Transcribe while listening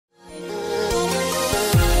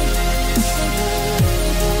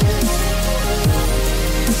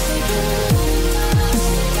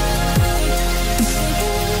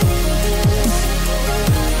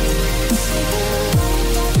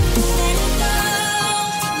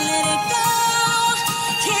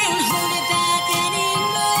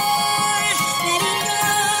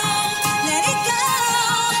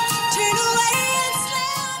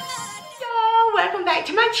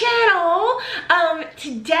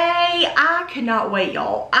I could not wait,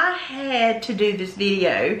 y'all. I had to do this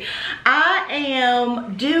video. I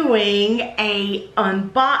am doing a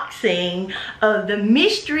unboxing of the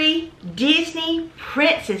Mystery Disney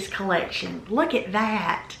Princess Collection. Look at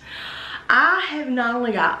that. I have not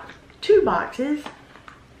only got 2 boxes,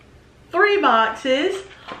 3 boxes,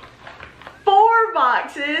 4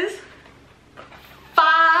 boxes,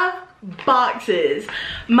 5 boxes.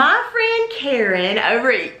 My friend Karen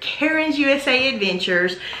over at Karen's USA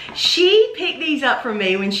Adventures, she picked these up for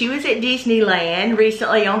me when she was at Disneyland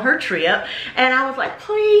recently on her trip, and I was like,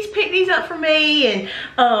 please pick these up for me.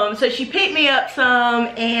 And so she picked me up some,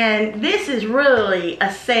 and this is really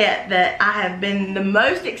a set that I have been the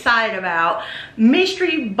most excited about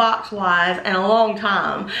mystery box wise in a long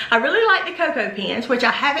time. I really like the Cocoa Pins, which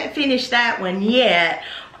I haven't finished that one yet,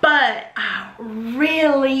 but I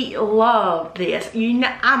really love this. You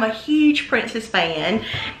know, I'm a huge princess fan,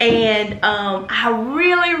 and I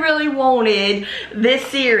really wanted this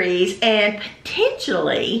series, and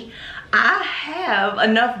potentially I have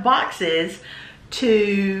enough boxes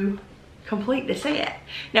to complete the set.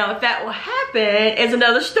 Now, if that will happen is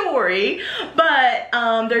another story, but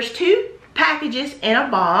there's 2 packages in a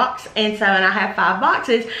box, and I have 5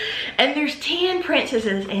 boxes, and there's 10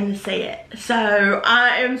 princesses in the set. So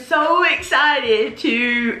I am so excited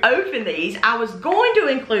to open these. I was going to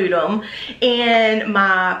include them in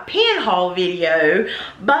my pin haul video,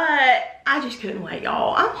 but I just couldn't wait,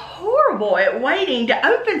 y'all. I'm horrible at waiting to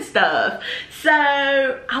open stuff. So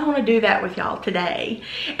I want to do that with y'all today.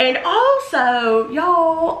 And also,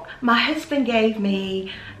 y'all, my husband gave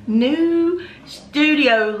me new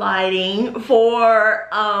studio lighting for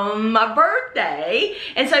my birthday,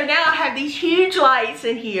 and so now I have these huge lights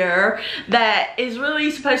in here that is really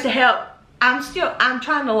supposed to help. I'm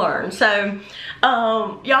trying to learn, so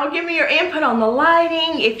y'all give me your input on the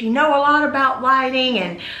lighting if you know a lot about lighting,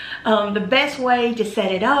 and the best way to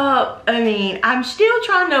set it up. I mean, I'm still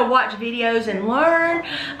trying to watch videos and learn,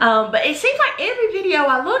 but it seems like every video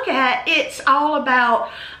I look at, it's all about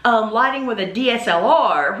lighting with a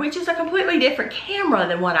DSLR, which is a completely different camera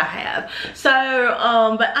than what I have. So,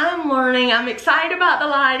 but I'm learning. I'm excited about the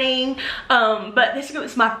lighting, but this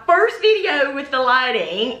is my first video with the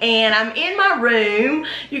lighting, and I'm in my room.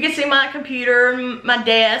 You can see my computer, my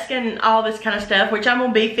desk, and all this kind of stuff, which I'm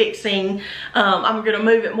gonna be fixing. I'm gonna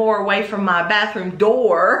move it more away from my bathroom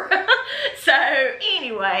door. So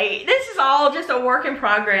anyway, this is all just a work in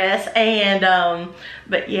progress, and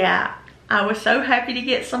but yeah, I was so happy to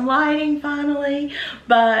get some lighting finally.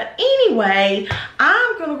 But anyway,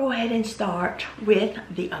 I'm gonna go ahead and start with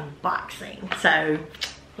the unboxing. So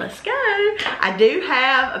let's go. I do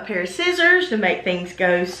have a pair of scissors to make things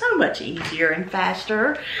go so much easier and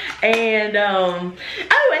faster. And oh,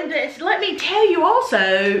 and let me tell you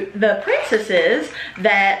also the princesses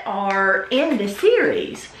that are in the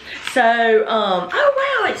series. So oh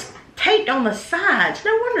wow, it's taped on the sides.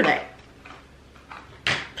 No wonder that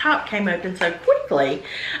top came open so quickly.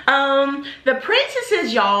 The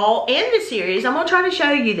princesses, y'all, in the series, I'm gonna try to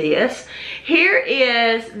show you this. Here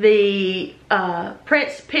is the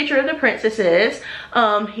picture of the princesses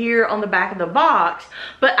here on the back of the box,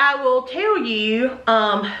 but I will tell you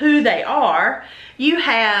who they are. You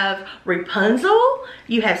have Rapunzel,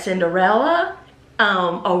 you have Cinderella,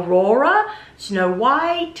 Aurora, Snow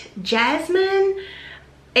White, Jasmine,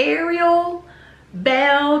 Ariel,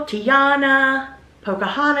 Belle, Tiana,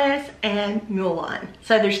 Pocahontas, and Mulan.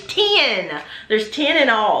 So there's 10. There's 10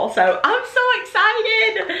 in all. So I'm so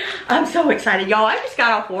excited. I'm so excited, y'all. I just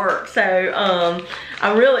got off work, so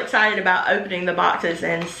I'm real excited about opening the boxes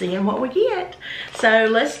and seeing what we get. So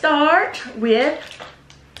let's start with,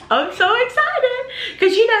 I'm so excited,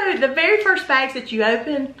 because you know the very first bags that you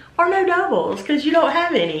open are no doubles because you don't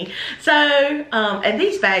have any. So and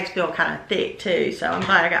these bags feel kind of thick too, so I'm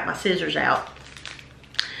glad I got my scissors out.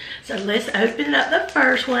 So let's open up the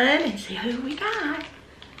first one and see who we got.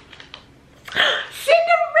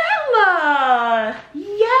 Cinderella!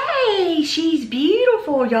 Yay! She's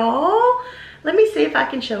beautiful, y'all. Let me see if I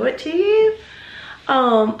can show it to you.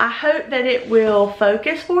 I hope that it will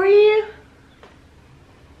focus for you.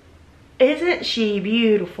 Isn't she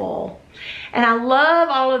beautiful? And I love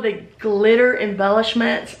all of the glitter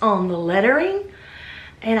embellishments on the lettering,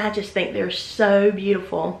 and I just think they're so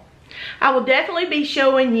beautiful. I will definitely be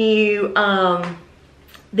showing you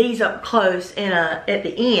these up close at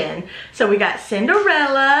the end. So we got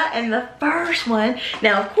Cinderella and the first one.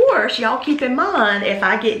 Now, of course, y'all keep in mind, if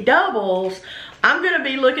I get doubles, I'm gonna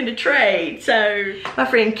be looking to trade. So my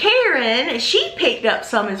friend Karen, she picked up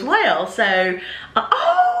some as well. So,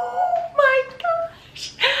 oh my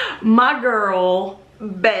gosh. My girl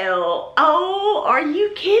Belle. Oh, are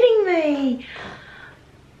you kidding me?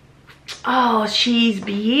 Oh, she's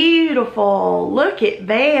beautiful. Look at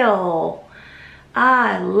Belle.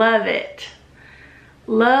 I love it.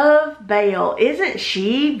 Love Belle. Isn't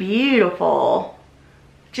she beautiful?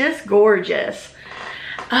 Just gorgeous.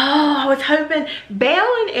 Oh, I was hoping.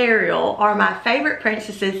 Belle and Ariel are my favorite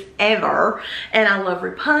princesses ever. And I love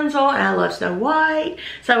Rapunzel and I love Snow White.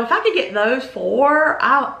 So if I could get those four,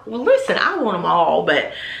 well, listen, I want them all.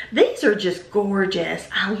 But these are just gorgeous.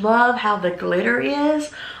 I love how the glitter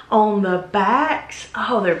is on the backs.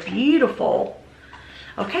 Oh, they're beautiful.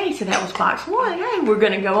 Okay, so that was box one. Okay, we're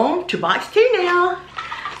going to go on to box two now.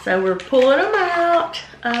 So we're pulling them out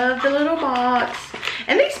of the little box.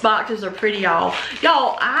 And these boxes are pretty, y'all.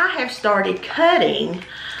 Y'all, I have started cutting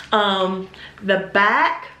the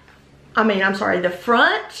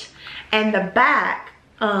front and the back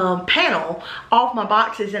panel off my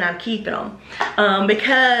boxes, and I'm keeping them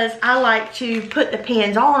because I like to put the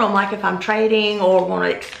pins on them, like if I'm trading or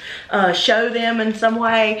want to show them in some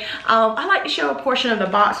way. I like to show a portion of the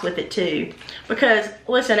box with it too, because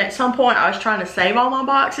listen, at some point I was trying to save all my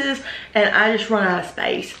boxes and I just run out of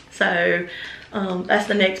space. So that's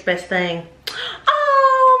the next best thing.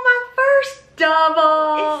 Oh, my first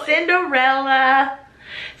double. It's Cinderella.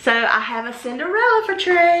 So I have a Cinderella for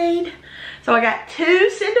trade. So I got two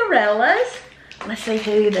Cinderellas. Let's see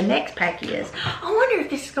who the next pack is. I wonder if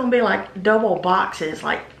this is going to be like double boxes,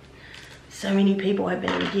 like so many people have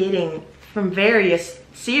been getting from various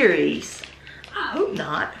series. I hope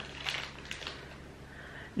not.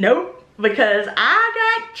 Nope, because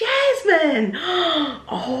I got Jasmine.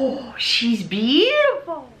 Oh, she's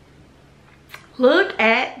beautiful. Look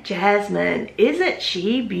at Jasmine. Isn't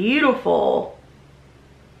she beautiful?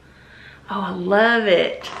 Oh, I love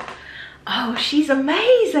it. Oh, she's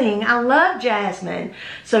amazing. I love Jasmine.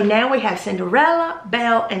 So now we have Cinderella,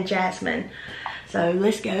 Belle, and Jasmine. So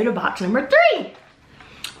let's go to box number 3.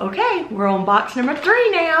 Okay, we're on box number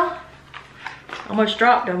 3 now. Almost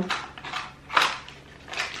dropped them.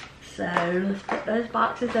 So let's put those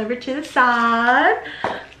boxes over to the side.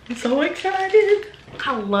 I'm so excited.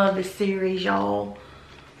 I love this series, y'all.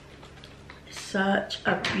 Such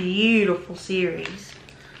a beautiful series.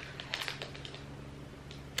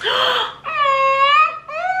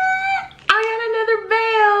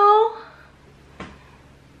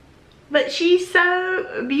 But she's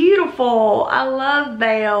so beautiful. I love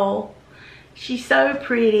Belle. She's so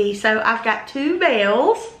pretty. So I've got 2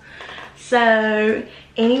 Belles. So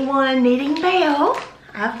anyone needing Belle,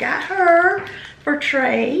 I've got her for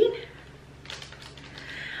trade.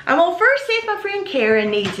 I'm gonna first see if my friend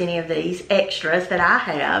Karen needs any of these extras that I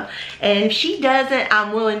have. And if she doesn't,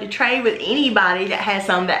 I'm willing to trade with anybody that has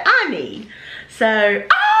some that I need. So,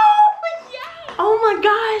 oh my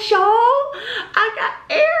gosh, y'all. I got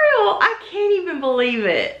Ariel. I can't even believe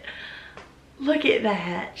it. Look at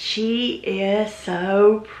that. She is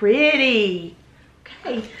so pretty.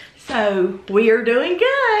 Okay, so we are doing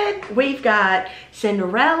good. We've got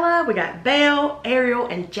Cinderella, we got Belle, Ariel,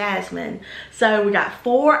 and Jasmine. So we got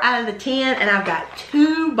 4 out of the 10, and I've got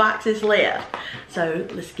 2 boxes left. So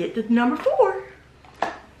let's get to number 4.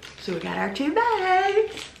 So we got our 2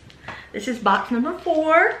 bags. This is box number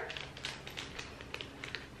 4.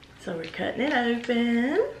 So we're cutting it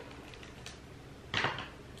open.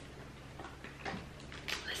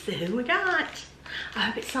 Let's see who we got. I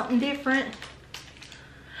hope it's something different.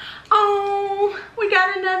 Oh, we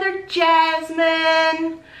got another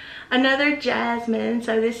Jasmine. Another Jasmine.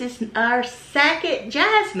 So this is our second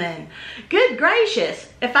Jasmine. Good gracious.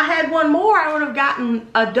 If I had one more, I would have gotten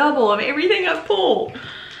a double of everything I've pulled.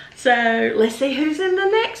 So let's see who's in the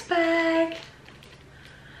next bag.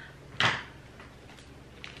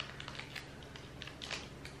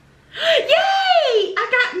 Yay! I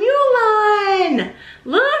got Mulan!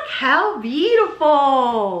 Look how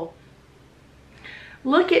beautiful!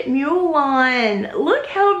 Look at Mulan. Look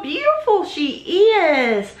how beautiful she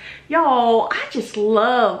is. Y'all, I just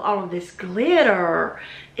love all of this glitter.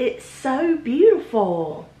 It's so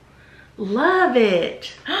beautiful. Love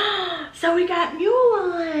it. So we got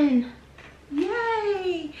Mulan.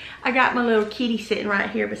 Yay! I got my little kitty sitting right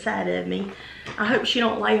here beside of me. I hope she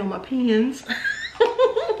don't lay on my pins.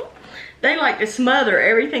 They like to smother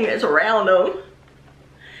everything that's around them.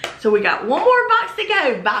 So we got one more box to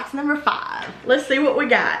go, box number 5. Let's see what we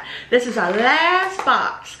got. This is our last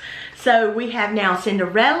box. So we have now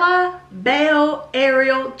Cinderella, Belle,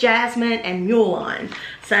 Ariel, Jasmine, and Mulan.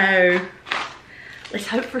 So let's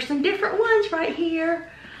hope for some different ones right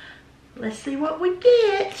here. Let's see what we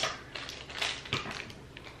get.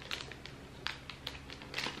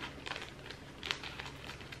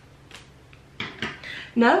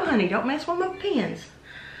 No, honey, don't mess with my pens.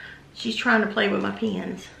 She's trying to play with my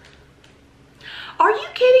pens. Are you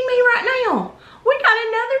kidding me right now? We got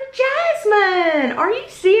another jasmine. Are you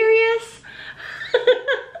serious?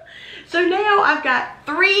 So now I've got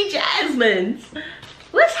 3 jasmines.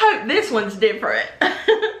 Let's hope this one's different.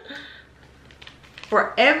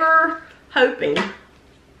 Forever hoping.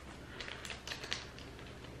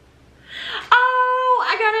 Oh,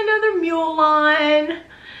 I got another mule line.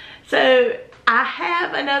 So I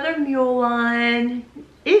have another mule line.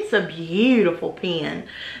 It's a beautiful pen.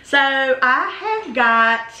 So I have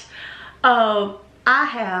got, I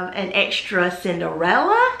have an extra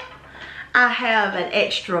Cinderella. I have an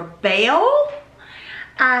extra Belle.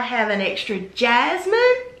 I have an extra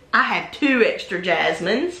Jasmine. I have 2 extra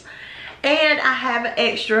Jasmines. And I have an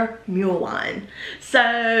extra mule line.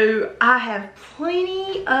 So I have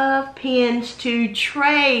plenty of pens to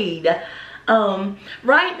trade.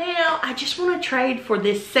 Right now, I just want to trade for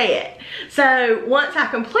this set. So once I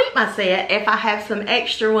complete my set, if I have some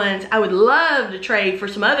extra ones, I would love to trade for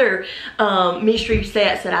some other mystery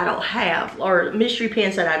sets that I don't have, or mystery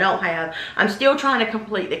pens that I don't have. I'm still trying to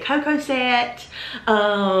complete the Coco set.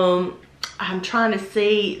 I'm trying to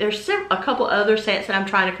see, there's a couple other sets that I'm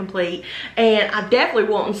trying to complete, and I'm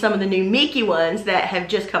definitely wanting some of the new Mickey ones that have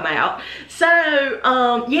just come out. So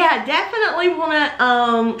yeah, definitely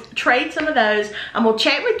want to trade some of those. I'm gonna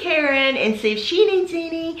check with Karen and see if she needs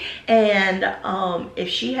any, and if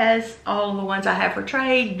she has all of the ones I have for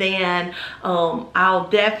trade, then I'll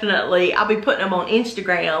be putting them on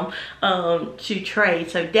Instagram to trade.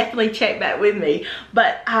 So definitely check back with me.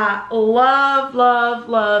 But I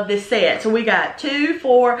love this set. So we got 2,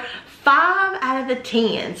 4, 5 out of the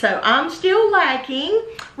 10. So I'm still lacking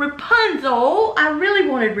Rapunzel. I really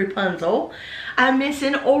wanted Rapunzel. I'm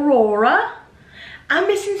missing Aurora. I'm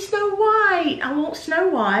missing Snow White. I want Snow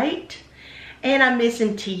White. And I'm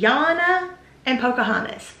missing Tiana and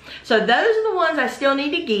Pocahontas. So those are the ones I still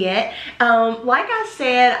need to get. Like I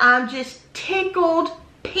said, I'm just tickled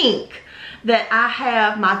pink that I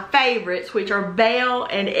have my favorites, which are Belle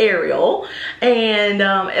and Ariel. And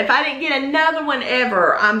if I didn't get another one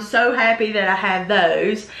ever, I'm so happy that I have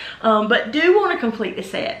those. But do want to complete the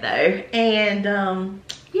set though. And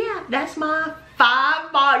yeah, that's my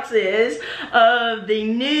 5 boxes of the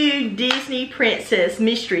new Disney Princess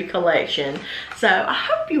Mystery Collection. So I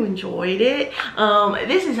hope you enjoyed it.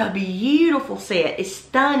 This is a beautiful set. It's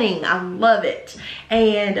stunning. I love it.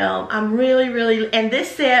 And I'm really, and this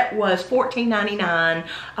set was $14.99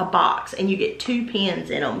 a box, and you get 2 pens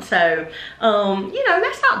in them. So, you know,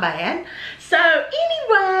 that's not bad. So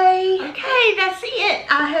anyway, okay, that's it.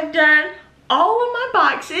 I have done all of my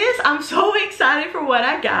boxes. I'm so excited for what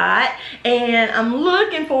I got, and I'm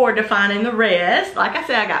looking forward to finding the rest. Like I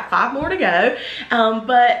said, I got 5 more to go.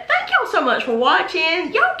 But thank y'all so much for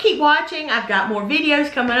watching. Y'all keep watching. I've got more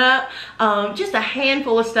videos coming up. Just a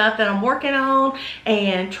handful of stuff that I'm working on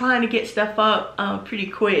and trying to get stuff up pretty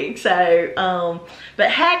quick. So,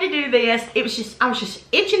 but had to do this. I was just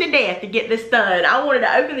itching to death to get this done. I wanted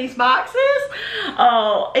to open these boxes.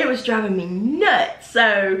 It was driving me nuts.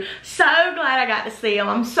 So glad I got to see them.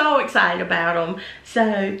 I'm so excited about them.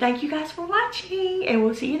 So thank you guys for watching, and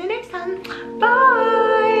we'll see you the next time.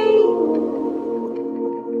 Bye.